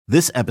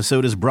This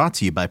episode is brought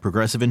to you by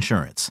Progressive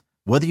Insurance.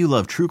 Whether you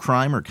love true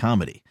crime or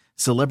comedy,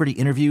 celebrity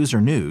interviews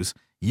or news,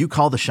 you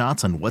call the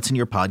shots on what's in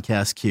your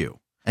podcast queue.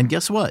 And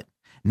guess what?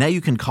 Now you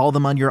can call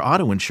them on your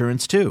auto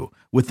insurance too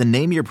with the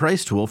Name Your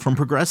Price tool from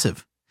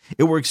Progressive.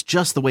 It works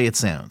just the way it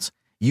sounds.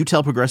 You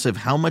tell Progressive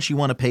how much you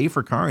want to pay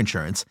for car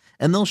insurance,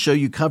 and they'll show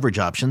you coverage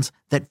options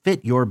that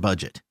fit your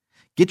budget.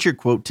 Get your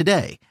quote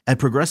today at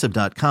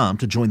Progressive.com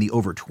to join the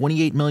over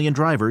 28 million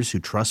drivers who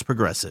trust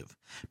Progressive.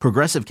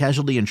 Progressive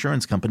Casualty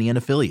Insurance Company and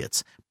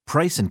Affiliates.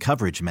 Price and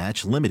coverage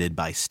match limited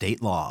by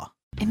state law.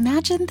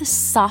 Imagine the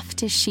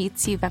softest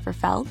sheets you've ever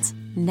felt.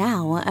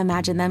 Now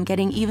imagine them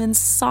getting even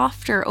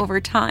softer over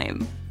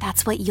time.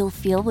 That's what you'll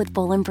feel with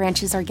Boll &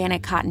 Branch's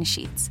organic cotton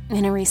sheets.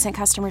 In a recent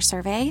customer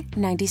survey,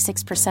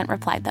 96%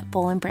 replied that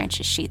Boll &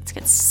 Branch's sheets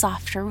get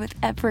softer with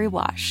every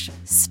wash.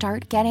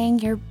 Start getting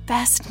your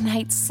best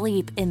night's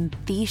sleep in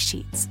these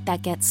sheets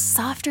that get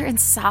softer and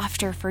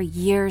softer for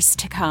years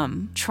to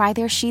come. Try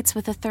their sheets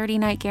with a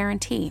 30-night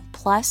guarantee,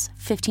 plus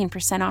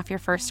 15% off your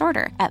first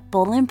order at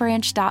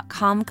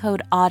bollandbranch.com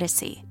code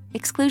ODYSSEY.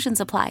 Exclusions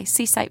apply.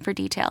 See site for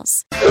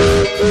details.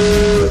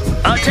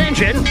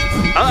 Attention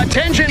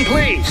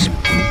please.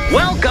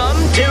 Welcome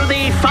to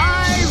the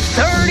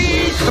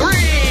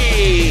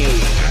 533.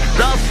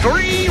 The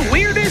 3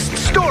 weirdest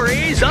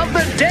stories of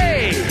the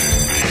day.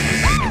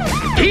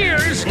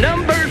 Here's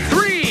number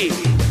 3.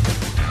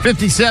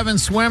 57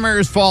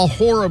 swimmers fall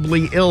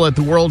horribly ill at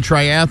the World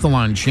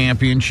Triathlon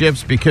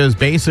Championships because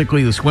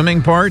basically the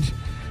swimming part,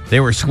 they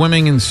were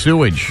swimming in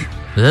sewage.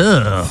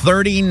 Ugh.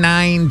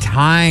 39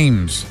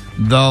 times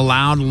the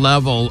allowed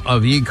level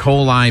of E.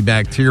 coli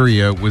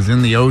bacteria was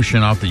in the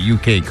ocean off the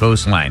UK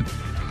coastline.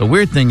 The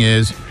weird thing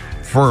is,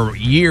 for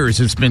years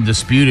it's been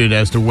disputed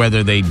as to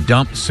whether they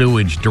dumped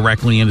sewage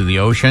directly into the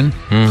ocean.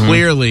 Mm-hmm.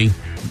 Clearly,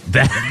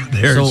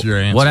 there's your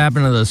answer. What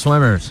happened to the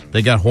swimmers?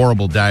 They got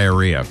horrible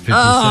diarrhea.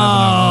 57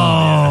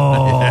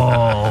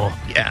 Oh.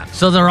 Yeah.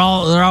 So they're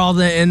all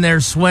in there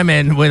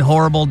swimming with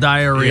horrible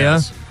diarrhea?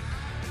 Yes.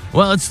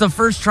 Well, it's the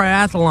first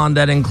triathlon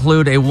that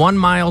include a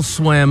 1-mile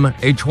swim,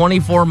 a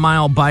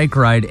 24-mile bike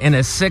ride, and a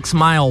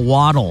 6-mile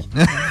waddle.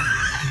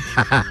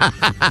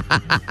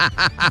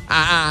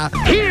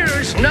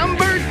 Here's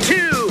number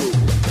 2.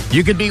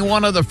 You could be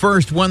one of the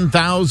first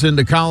 1,000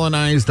 to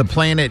colonize the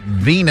planet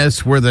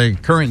Venus, where the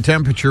current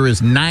temperature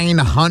is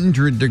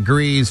 900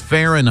 degrees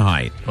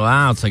Fahrenheit.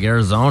 Wow, it's like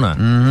Arizona.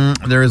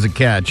 Mm-hmm. There is a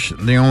catch.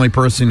 The only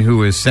person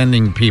who is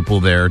sending people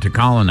there to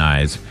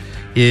colonize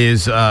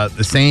is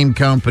the same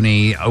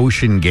company,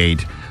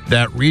 OceanGate,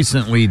 that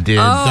recently did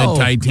the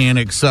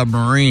Titanic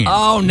submarine.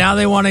 Oh, now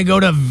they want to go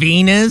to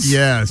Venus?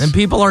 Yes. And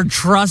people are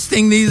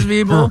trusting these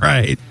people?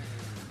 Right.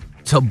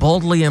 To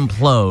boldly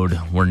implode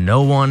where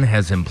no one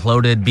has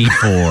imploded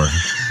before.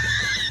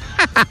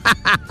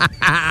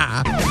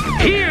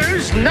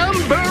 Here's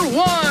number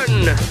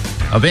 1.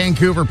 A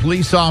Vancouver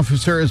police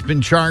officer has been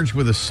charged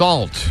with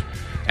assault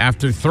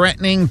after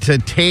threatening to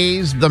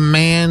tase the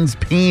man's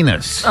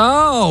penis.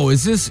 Oh,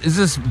 is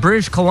this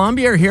British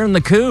Columbia or here in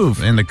the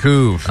Couve? In the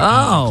Couve.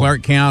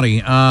 Clark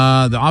County. The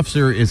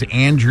officer is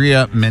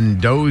Andrea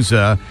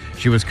Mendoza.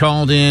 She was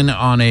called in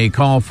on a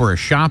call for a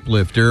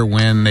shoplifter.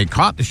 When they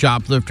caught the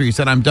shoplifter, he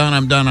said, I'm done,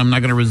 I'm not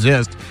going to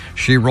resist.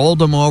 She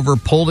rolled him over,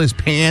 pulled his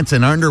pants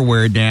and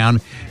underwear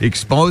down,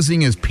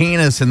 exposing his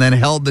penis, and then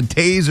held the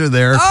taser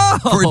there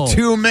for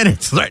 2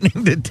 minutes,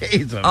 threatening to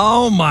tase him.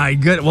 Oh, my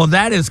goodness. Well,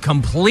 that is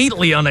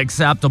completely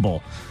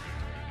unacceptable.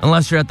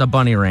 Unless you're at the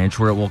Bunny Ranch,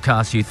 where it will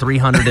cost you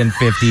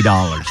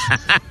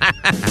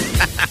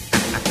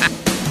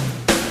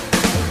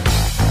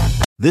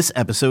 $350. This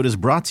episode is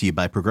brought to you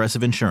by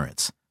Progressive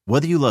Insurance.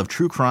 Whether you love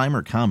true crime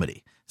or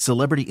comedy,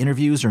 celebrity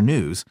interviews or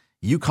news,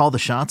 you call the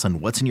shots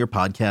on what's in your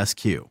podcast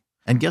queue.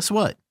 And guess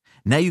what?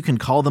 Now you can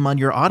call them on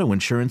your auto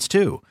insurance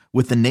too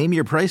with the Name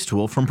Your Price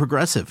tool from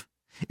Progressive.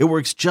 It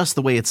works just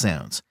the way it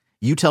sounds.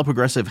 You tell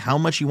Progressive how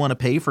much you want to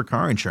pay for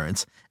car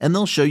insurance, and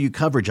they'll show you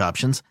coverage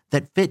options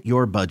that fit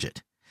your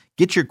budget.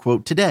 Get your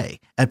quote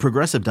today at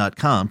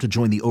Progressive.com to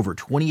join the over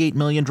 28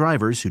 million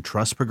drivers who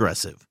trust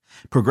Progressive.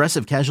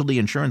 Progressive Casualty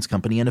Insurance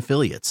Company and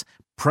Affiliates.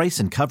 Price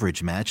and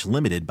coverage match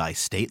limited by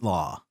state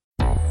law.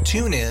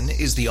 TuneIn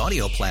is the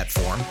audio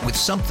platform with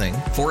something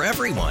for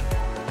everyone.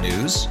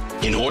 News.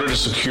 In order to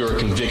secure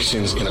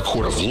convictions in a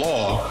court of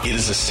law, it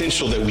is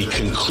essential that we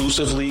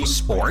conclusively.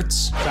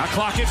 Sports. Got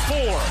clock at 4.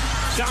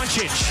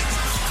 Doncic.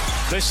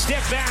 The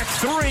step back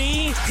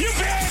 3. You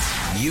bet.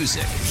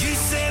 Music. You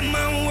set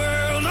my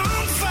world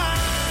on fire.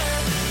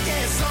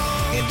 Yes,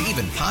 and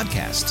even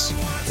podcasts.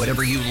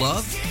 Whatever you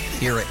love,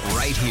 hear it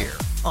right here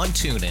on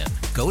TuneIn.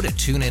 Go to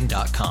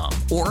TuneIn.com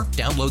or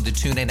download the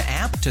TuneIn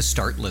app to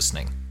start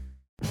listening.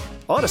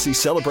 Odyssey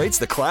celebrates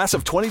the class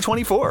of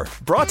 2024,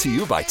 brought to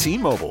you by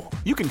T-Mobile.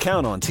 You can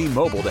count on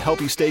T-Mobile to help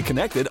you stay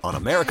connected on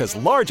America's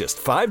largest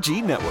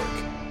 5G network.